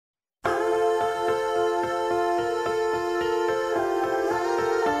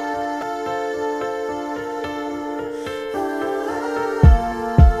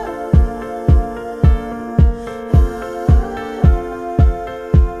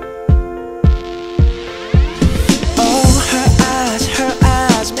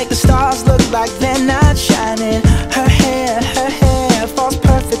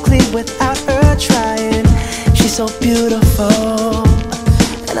trying. She's so beautiful,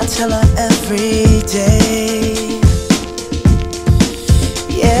 and I tell her every day.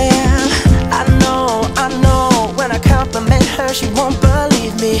 Yeah, I know, when I compliment her, she won't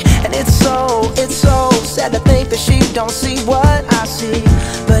believe me. And it's so sad to think that she don't see what I see.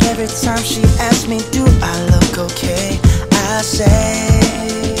 But every time she asks me, do I look okay, I say,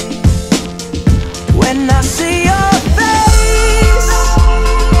 when I see your face,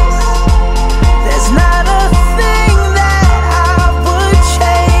 there's not a thing that I would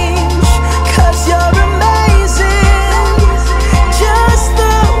change. 'Cause you're amazing, just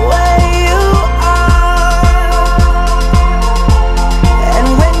the way you are. And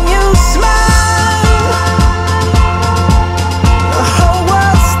when you smile, the whole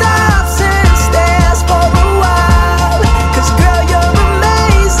world stops and stares for a while. 'Cause girl, you're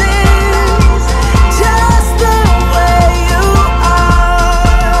amazing, just the way you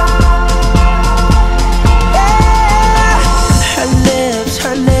are. Yeah. Her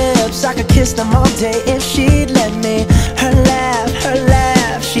lips, I could kiss them all day if she'd let me. Her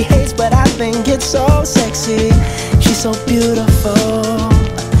laugh, she hates but I think it's so sexy. She's so beautiful,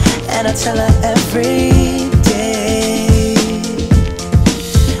 and I tell her every day.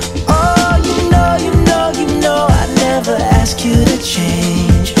 Oh, you know I never ask you to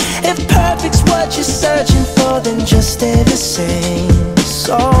change. If perfect's what you're searching for, then just stay the same.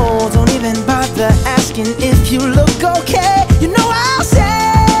 So don't even bother asking if you look okay. You know I'll say,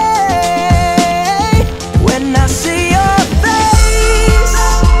 when I see your face,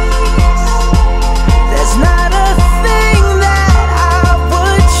 there's not a thing that I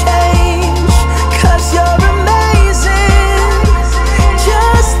would change. 'Cause you're amazing,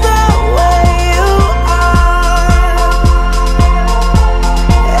 just the way you are.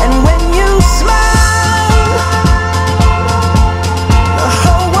 And when you smile, the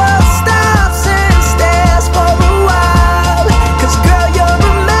whole world stops and stares for a while. 'Cause girl, you're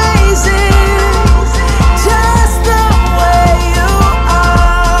amazing, just the way you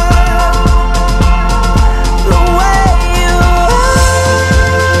are. The way you are,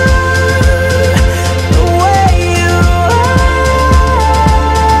 the way you are.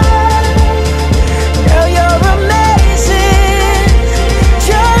 Girl, you're amazing,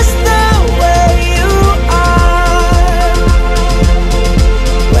 just the way you are.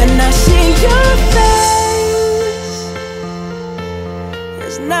 When I see your face,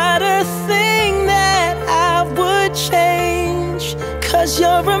 there's not a thing that I would change. 'Cause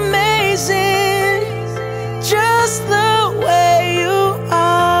you're amazing.